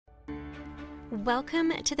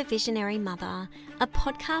Welcome to The Visionary Mother, a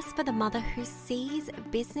podcast for the mother who sees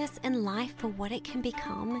business and life for what it can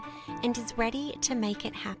become and is ready to make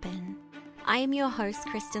it happen. I am your host,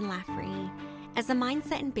 Kristen Laffrey. As a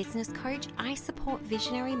mindset and business coach, I support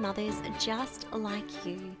visionary mothers just like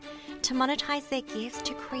you to monetize their gifts,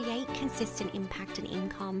 to create consistent impact and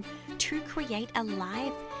income, to create a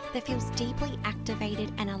life that feels deeply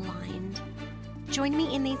activated and aligned. Join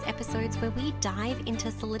me in these episodes where we dive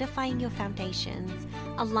into solidifying your foundations,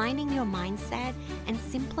 aligning your mindset, and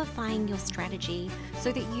simplifying your strategy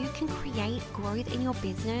so that you can create growth in your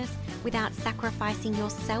business without sacrificing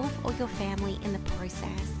yourself or your family in the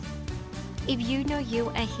process. If you know you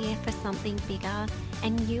are here for something bigger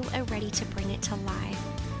and you are ready to bring it to life,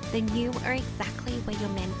 then you are exactly where you're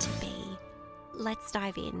meant to be. Let's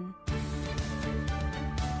dive in.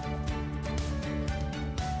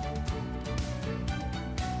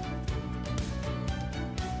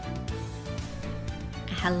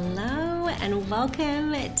 Hello and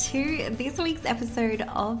welcome to this week's episode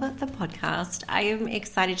of the podcast. I am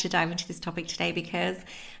excited to dive into this topic today because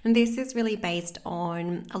this is really based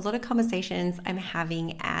on a lot of conversations I'm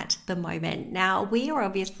having at the moment. Now, we are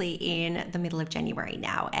obviously in the middle of January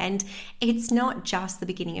now, and it's not just the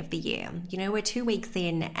beginning of the year. You know, we're 2 weeks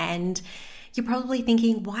in and you're probably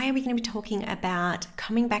thinking, why are we going to be talking about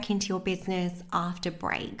coming back into your business after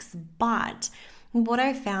breaks? But what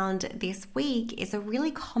I found this week is a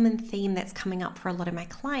really common theme that's coming up for a lot of my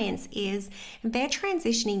clients is they're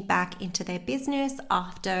transitioning back into their business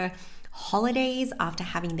after holidays, after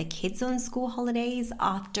having the kids on school holidays,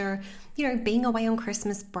 after, being away on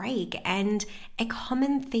Christmas break. And a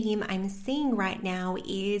common theme I'm seeing right now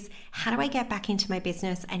is how do I get back into my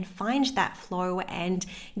business and find that flow and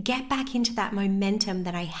get back into that momentum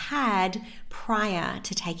that I had prior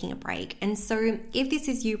to taking a break. And so if this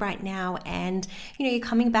is you right now and you're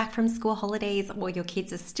coming back from school holidays, or your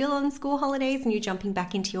kids are still on school holidays and you're jumping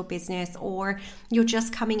back into your business, or you're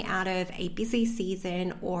just coming out of a busy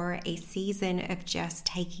season or a season of just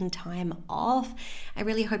taking time off, I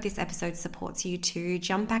really hope this episode supports you to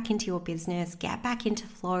jump back into your business, get back into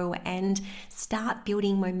flow, and start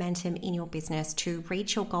building momentum in your business to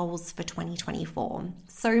reach your goals for 2024.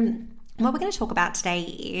 So what we're going to talk about today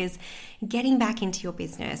is getting back into your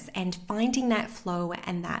business and finding that flow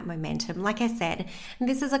and that momentum. Like I said,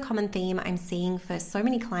 this is a common theme I'm seeing for so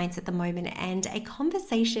many clients at the moment, and a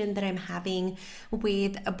conversation that I'm having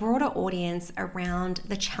with a broader audience around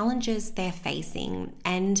the challenges they're facing.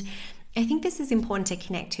 And I think this is important to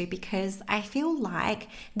connect to because I feel like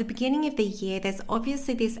the beginning of the year, there's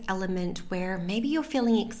obviously this element where maybe you're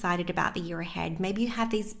feeling excited about the year ahead. Maybe you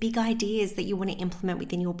have these big ideas that you want to implement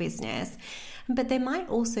within your business. But there might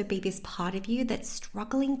also be this part of you that's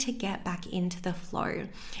struggling to get back into the flow.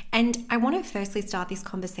 And I want to firstly start this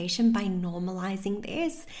conversation by normalizing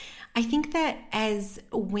this. I think that as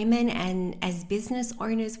women and as business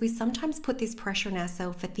owners, we sometimes put this pressure on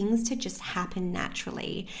ourselves for things to just happen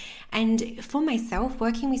naturally. And for myself,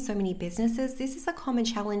 working with so many businesses, this is a common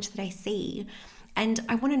challenge that I see. And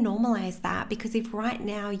I want to normalize that, because if right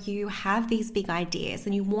now you have these big ideas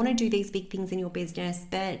and you want to do these big things in your business,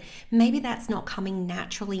 but maybe that's not coming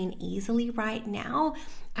naturally and easily right now,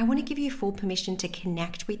 I want to give you full permission to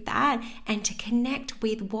connect with that and to connect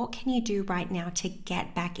with what can you do right now to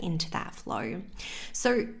get back into that flow.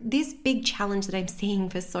 So this big challenge that I'm seeing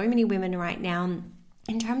for so many women right now,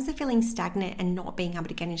 in terms of feeling stagnant and not being able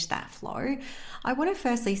to get into that flow, I want to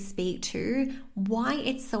firstly speak to why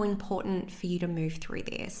it's so important for you to move through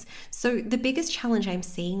this. So the biggest challenge I'm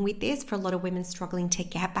seeing with this for a lot of women struggling to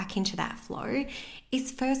get back into that flow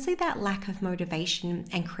is firstly that lack of motivation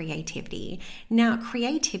and creativity. Now,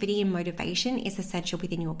 creativity and motivation is essential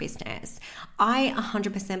within your business. I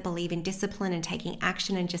 100% believe in discipline and taking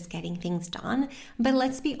action and just getting things done. But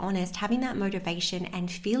let's be honest, having that motivation and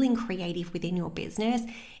feeling creative within your business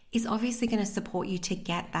is obviously going to support you to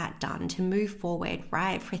get that done, to move forward,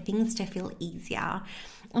 right? For things to feel easier.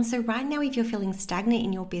 And so right now, if you're feeling stagnant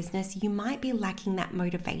in your business, you might be lacking that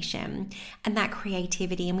motivation and that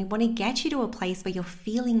creativity. And we want to get you to a place where you're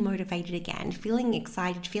feeling motivated again, feeling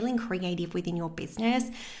excited, feeling creative within your business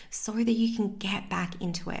so that you can get back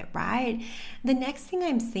into it, right? The next thing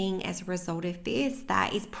I'm seeing as a result of this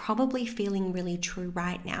that is probably feeling really true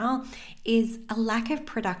right now is a lack of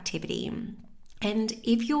productivity. And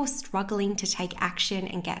if you're struggling to take action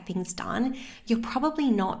and get things done, you're probably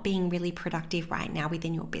not being really productive right now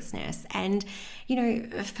within your business. And,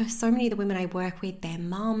 for so many of the women I work with, they're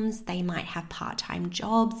mums, they might have part-time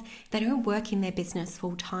jobs, they don't work in their business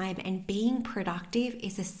full time, and being productive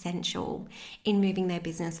is essential in moving their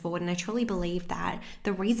business forward. And I truly believe that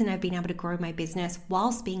the reason I've been able to grow my business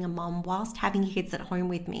whilst being a mum, whilst having kids at home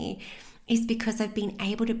with me, is because I've been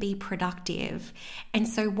able to be productive. And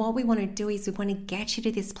so what we want to do is we want to get you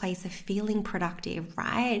to this place of feeling productive,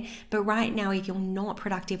 right? But right now, if you're not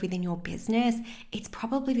productive within your business, it's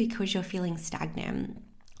probably because you're feeling stagnant.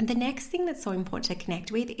 The next thing that's so important to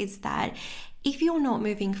connect with is that if you're not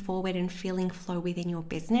moving forward and feeling flow within your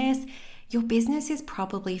business is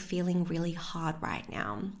probably feeling really hard right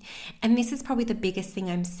now. And this is probably the biggest thing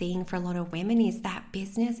I'm seeing for a lot of women, is that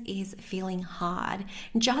business is feeling hard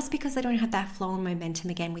just because they don't have that flow and momentum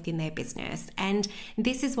again within their business. And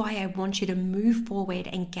this is why I want you to move forward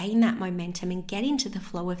and gain that momentum and get into the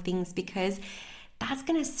flow of things, because that's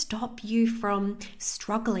going to stop you from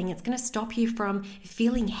struggling. It's going to stop you from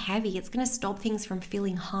feeling heavy. It's going to stop things from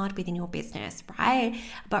feeling hard within your business, right?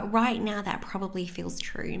 But right now, that probably feels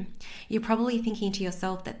true. You're probably thinking to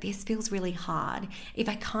yourself that this feels really hard. If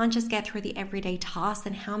I can't just get through the everyday tasks,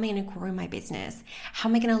 then how am I going to grow my business? How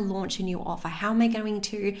am I going to launch a new offer? How am I going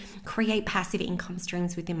to create passive income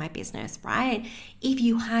streams within my business, right? If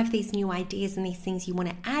you have these new ideas and these things you want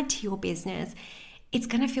to add to your business, it's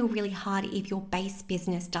going to feel really hard if your base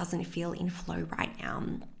business doesn't feel in flow right now.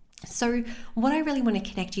 So what I really want to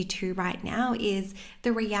connect you to right now is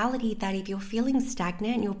the reality that if you're feeling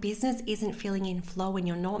stagnant, your business isn't feeling in flow and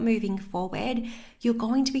you're not moving forward, you're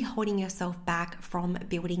going to be holding yourself back from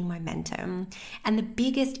building momentum. And the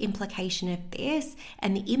biggest implication of this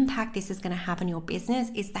and the impact this is going to have on your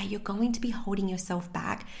business is that you're going to be holding yourself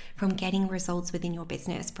back from getting results within your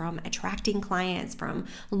business, from attracting clients, from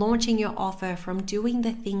launching your offer, from doing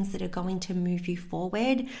the things that are going to move you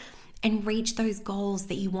forward and reach those goals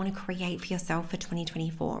that you want to create for yourself for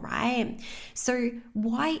 2024, right? So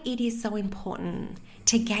why it is so important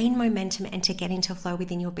to gain momentum and to get into flow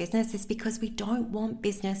within your business is because we don't want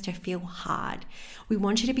business to feel hard. We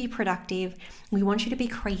want you to be productive. We want you to be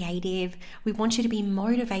creative. We want you to be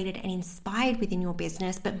motivated and inspired within your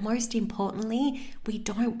business. But most importantly, we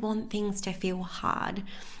don't want things to feel hard.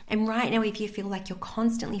 And right now, if you feel like you're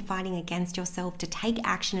constantly fighting against yourself to take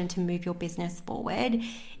action and to move your business forward,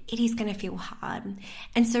 it is going to feel hard.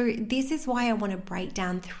 And so this is why I want to break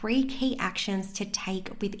down 3 key actions to take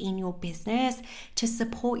within your business to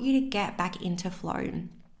support you to get back into flow,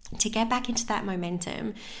 to get back into that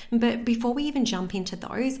momentum. But before we even jump into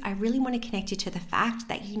those, I really want to connect you to the fact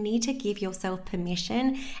that you need to give yourself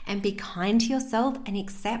permission and be kind to yourself and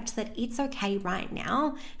accept that it's okay right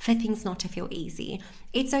now for things not to feel easy.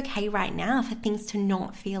 It's okay right now for things to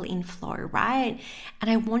not feel in flow, right?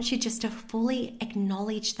 And I want you just to fully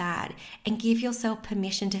acknowledge that and give yourself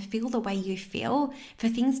permission to feel the way you feel, for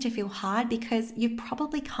things to feel hard, because you've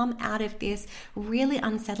probably come out of this really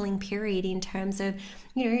unsettling period in terms of,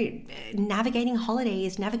 navigating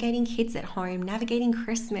holidays, navigating kids at home, navigating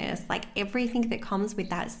Christmas, like everything that comes with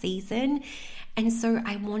that season. And so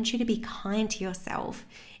I want you to be kind to yourself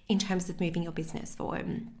in terms of moving your business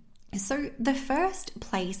forward. So the first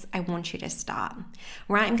place I want you to start,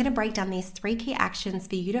 right? I'm going to break down these 3 key actions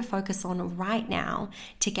for you to focus on right now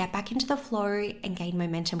to get back into the flow and gain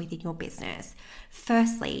momentum within your business.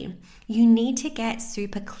 Firstly, you need to get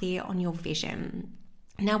super clear on your vision.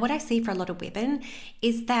 Now, what I see for a lot of women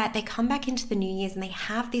is that they come back into the new year's and they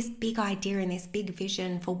have this big idea and this big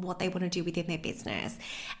vision for what they want to do within their business.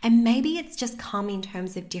 And maybe it's just come in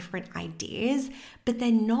terms of different ideas, but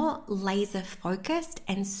they're not laser focused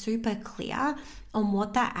and super clear on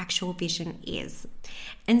what that actual vision is.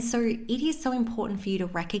 And so it is so important for you to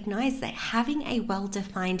recognize that having a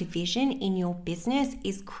well-defined vision in your business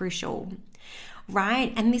is crucial,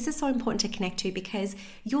 right? And this is so important to connect to because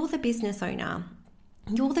you're the business owner.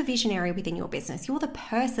 You're the visionary within your business. You're the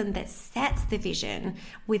person that sets the vision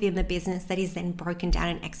within the business that is then broken down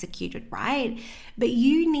and executed, right? But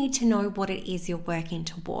you need to know what it is you're working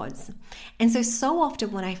towards. And so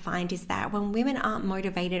often what I find is that when women aren't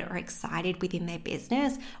motivated or excited within their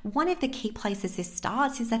business, one of the key places this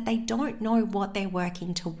starts is that they don't know what they're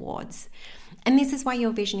working towards. And this is why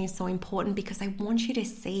your vision is so important, because I want you to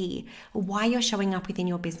see why you're showing up within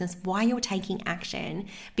your business, why you're taking action,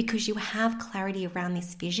 because you have clarity around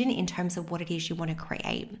this vision in terms of what it is you want to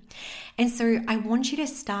create. And so I want you to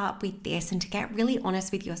start with this and to get really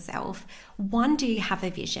honest with yourself. 1, do you have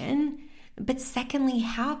a vision? But secondly,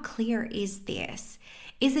 how clear is this?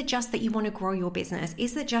 Is it just that you want to grow your business?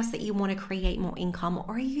 Is it just that you want to create more income?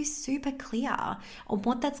 Or are you super clear on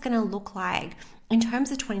what that's going to look like in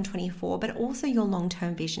terms of 2024, but also your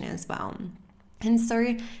long-term vision as well? And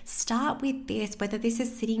so start with this, whether this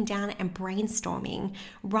is sitting down and brainstorming,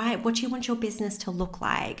 right? What do you want your business to look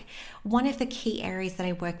like? One of the key areas that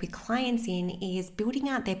I work with clients in is building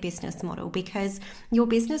out their business model, because your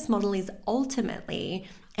business model is ultimately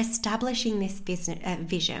establishing this business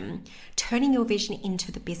vision, turning your vision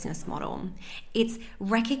into the business model. It's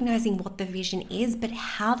recognizing what the vision is, but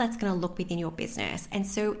how that's going to look within your business. And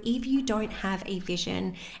so if you don't have a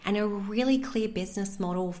vision and a really clear business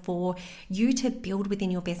model for you to build within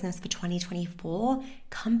your business for 2024,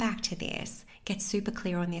 come back to this. Get super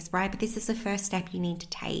clear on this, right? But this is the first step you need to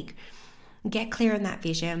take. Get clear on that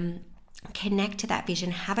vision. Connect to that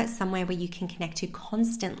vision, have it somewhere where you can connect to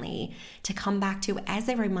constantly to come back to as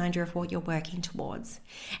a reminder of what you're working towards.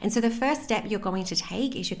 And so the first step you're going to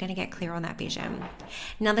take is you're going to get clear on that vision.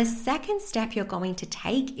 Now, the second step you're going to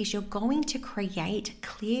take is you're going to create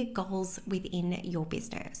clear goals within your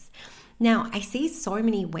business. Now, I see so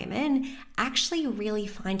many women actually really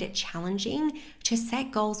find it challenging to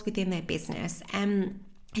set goals within their business. And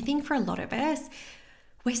I think for a lot of us,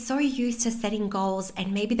 we're so used to setting goals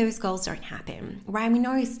and maybe those goals don't happen, right? We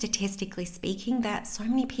know statistically speaking that so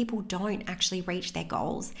many people don't actually reach their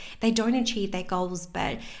goals. They don't achieve their goals,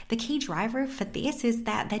 but the key driver for this is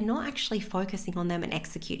that they're not actually focusing on them and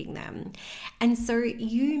executing them. And so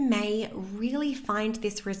you may really find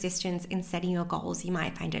this resistance in setting your goals. You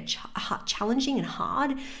might find it challenging and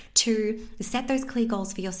hard to set those clear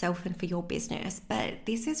goals for yourself and for your business, but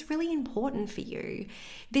this is really important for you.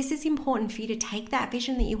 This is important for you to take that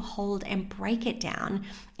vision that you hold and break it down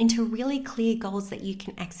into really clear goals that you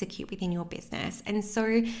can execute within your business. And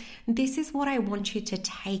so this is what I want you to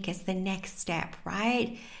take as the next step,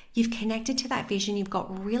 right? You've connected to that vision, you've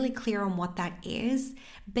got really clear on what that is,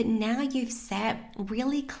 but now you've set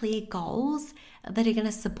really clear goals that are going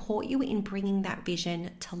to support you in bringing that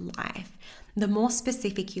vision to life. The more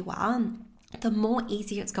specific you are, the more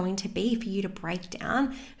easier it's going to be for you to break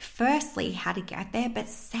down, firstly, how to get there, but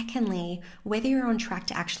secondly, whether you're on track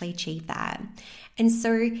to actually achieve that. And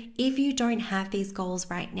so if you don't have these goals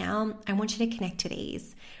right now, I want you to connect to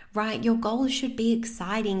these, right? Your goals should be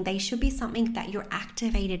exciting. They should be something that you're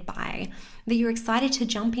activated by, that you're excited to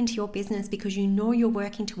jump into your business because you know you're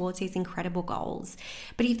working towards these incredible goals.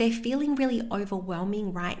 But if they're feeling really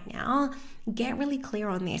overwhelming right now, get really clear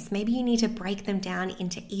on this. Maybe you need to break them down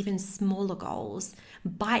into even smaller goals,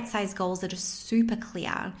 bite-sized goals that are super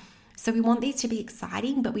clear. So we want these to be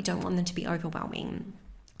exciting, but we don't want them to be overwhelming.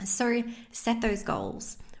 So set those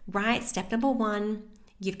goals, right? Step number 1,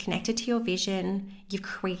 you've connected to your vision. You've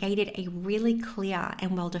created a really clear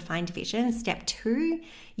and well-defined vision. Step 2,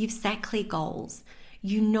 you've set clear goals.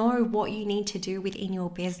 You know what you need to do within your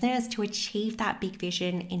business to achieve that big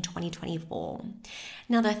vision in 2024.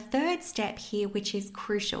 Now, the third step here, which is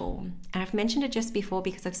crucial, and I've mentioned it just before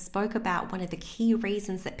because I've spoke about one of the key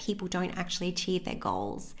reasons that people don't actually achieve their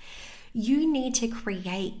goals. You need to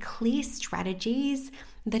create clear strategies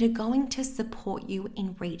that are going to support you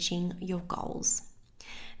in reaching your goals.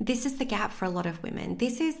 This is the gap for a lot of women.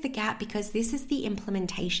 This is the gap because this is the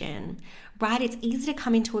implementation, right? It's easy to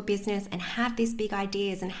come into a business and have these big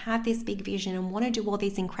ideas and have this big vision and want to do all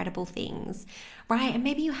these incredible things, right? And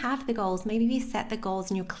maybe you have the goals, maybe you set the goals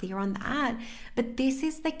and you're clear on that. But this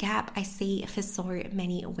is the gap I see for so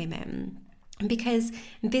many women. Because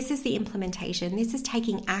this is the implementation, this is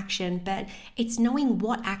taking action, but it's knowing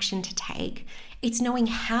what action to take. It's knowing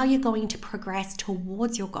how you're going to progress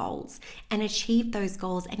towards your goals and achieve those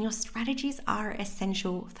goals, and your strategies are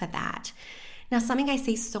essential for that. Now, something I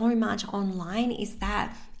see so much online is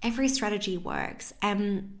that every strategy works.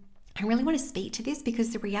 I really want to speak to this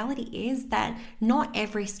because the reality is that not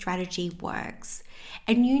every strategy works.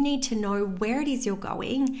 And you need to know where it is you're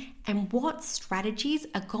going and what strategies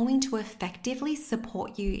are going to effectively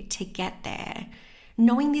support you to get there.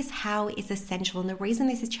 Knowing this how is essential. And the reason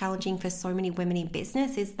this is challenging for so many women in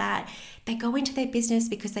business is that they go into their business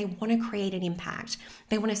because they want to create an impact.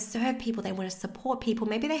 They want to serve people. They want to support people.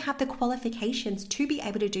 Maybe they have the qualifications to be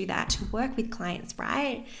able to do that, to work with clients,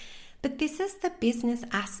 right? But this is the business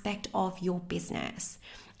aspect of your business.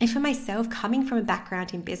 And for myself, coming from a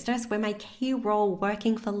background in business where my key role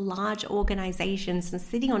working for large organizations and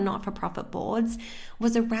sitting on not-for-profit boards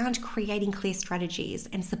was around creating clear strategies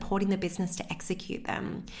and supporting the business to execute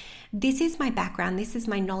them. This is my background, this is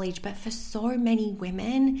my knowledge, but for so many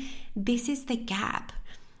women, this is the gap.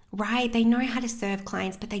 Right? They know how to serve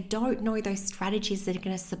clients, but they don't know those strategies that are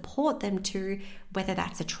going to support them to, whether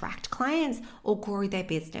that's attract clients or grow their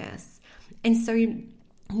business. And so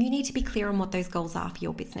you need to be clear on what those goals are for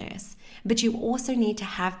your business. But you also need to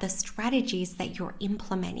have the strategies that you're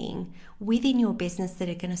implementing within your business that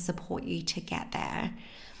are going to support you to get there.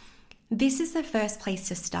 This is the first place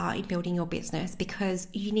to start in building your business, because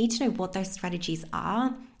you need to know what those strategies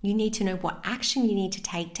are. You need to know what action you need to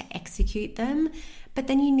take to execute them. But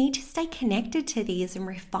then you need to stay connected to these and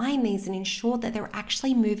refine these and ensure that they're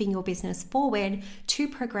actually moving your business forward to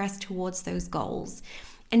progress towards those goals.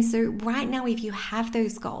 And so right now, if you have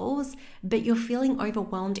those goals, but you're feeling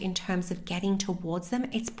overwhelmed in terms of getting towards them,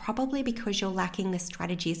 it's probably because you're lacking the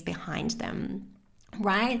strategies behind them,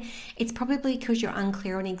 right? It's probably because you're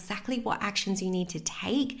unclear on exactly what actions you need to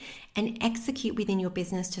take and execute within your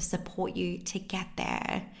business to support you to get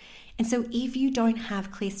there. And so if you don't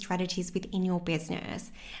have clear strategies within your business,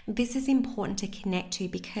 this is important to connect to,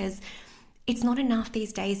 because it's not enough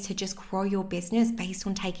these days to just grow your business based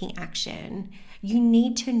on taking action. You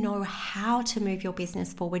need to know how to move your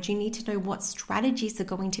business forward. You need to know what strategies are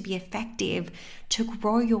going to be effective to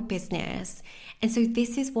grow your business. And so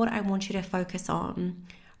this is what I want you to focus on,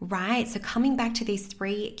 right? So coming back to these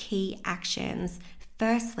 3 key actions.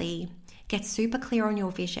 Firstly, get super clear on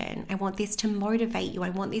your vision. I want this to motivate you. I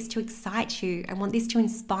want this to excite you. I want this to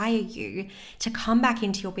inspire you to come back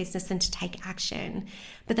into your business and to take action.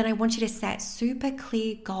 But then I want you to set super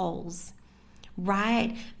clear goals,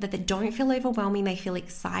 right? That they don't feel overwhelming, they feel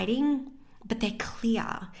exciting, but they're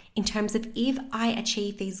clear in terms of, if I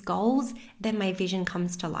achieve these goals, then my vision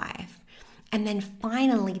comes to life. And then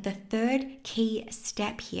finally, the 3rd key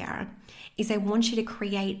step here is I want you to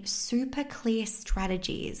create super clear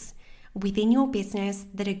strategies within your business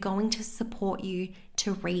that are going to support you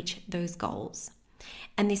to reach those goals.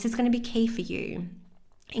 And this is going to be key for you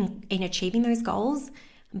in achieving those goals,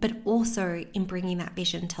 but also in bringing that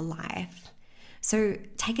vision to life. So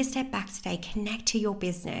take a step back today, connect to your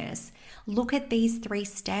business, look at these 3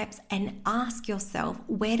 steps and ask yourself,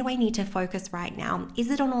 where do I need to focus right now? Is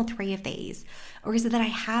it on all 3 of these? Or is it that I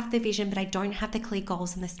have the vision, but I don't have the clear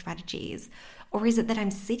goals and the strategies? Or is it that I'm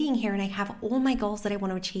sitting here and I have all my goals that I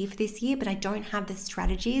want to achieve this year, but I don't have the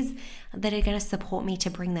strategies that are going to support me to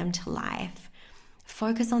bring them to life?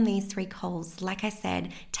 Focus on these 3 goals. Like I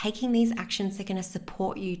said, taking these actions are going to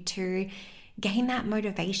support you to gain that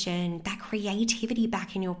motivation, that creativity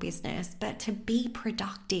back in your business, but to be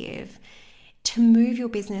productive, to move your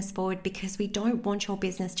business forward, because we don't want your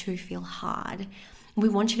business to feel hard. We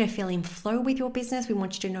want you to feel in flow with your business. We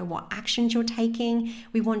want you to know what actions you're taking.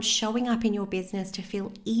 We want showing up in your business to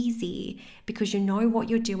feel easy, because you know what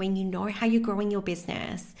you're doing, you know how you're growing your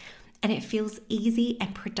business, and it feels easy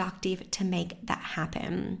and productive to make that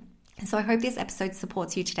happen. So I hope this episode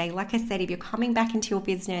supports you today. Like I said, if you're coming back into your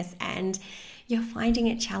business and you're finding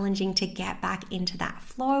it challenging to get back into that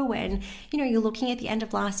flow, and you're looking at the end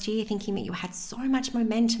of last year thinking that you had so much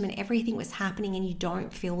momentum and everything was happening and you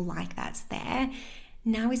don't feel like that's there,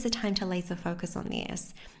 now is the time to laser focus on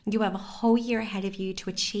this. You have a whole year ahead of you to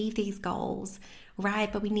achieve these goals,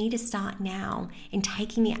 right? But we need to start now in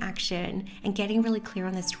taking the action and getting really clear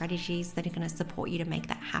on the strategies that are going to support you to make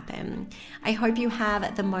that happen. I hope you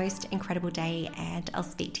have the most incredible day, and I'll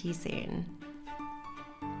speak to you soon.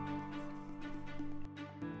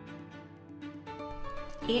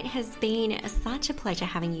 It has been such a pleasure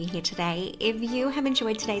having you here today. If you have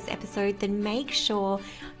enjoyed today's episode, then make sure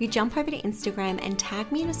you jump over to Instagram and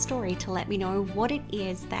tag me in a story to let me know what it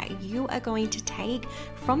is that you are going to take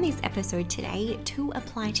from this episode today to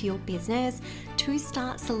apply to your business, to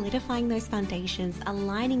start solidifying those foundations,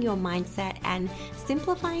 aligning your mindset, and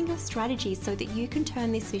simplifying your strategies so that you can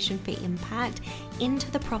turn this vision for impact into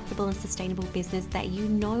the profitable and sustainable business that you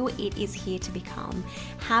know it is here to become.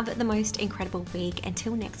 Have the most incredible week.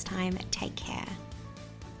 Until next time, take care.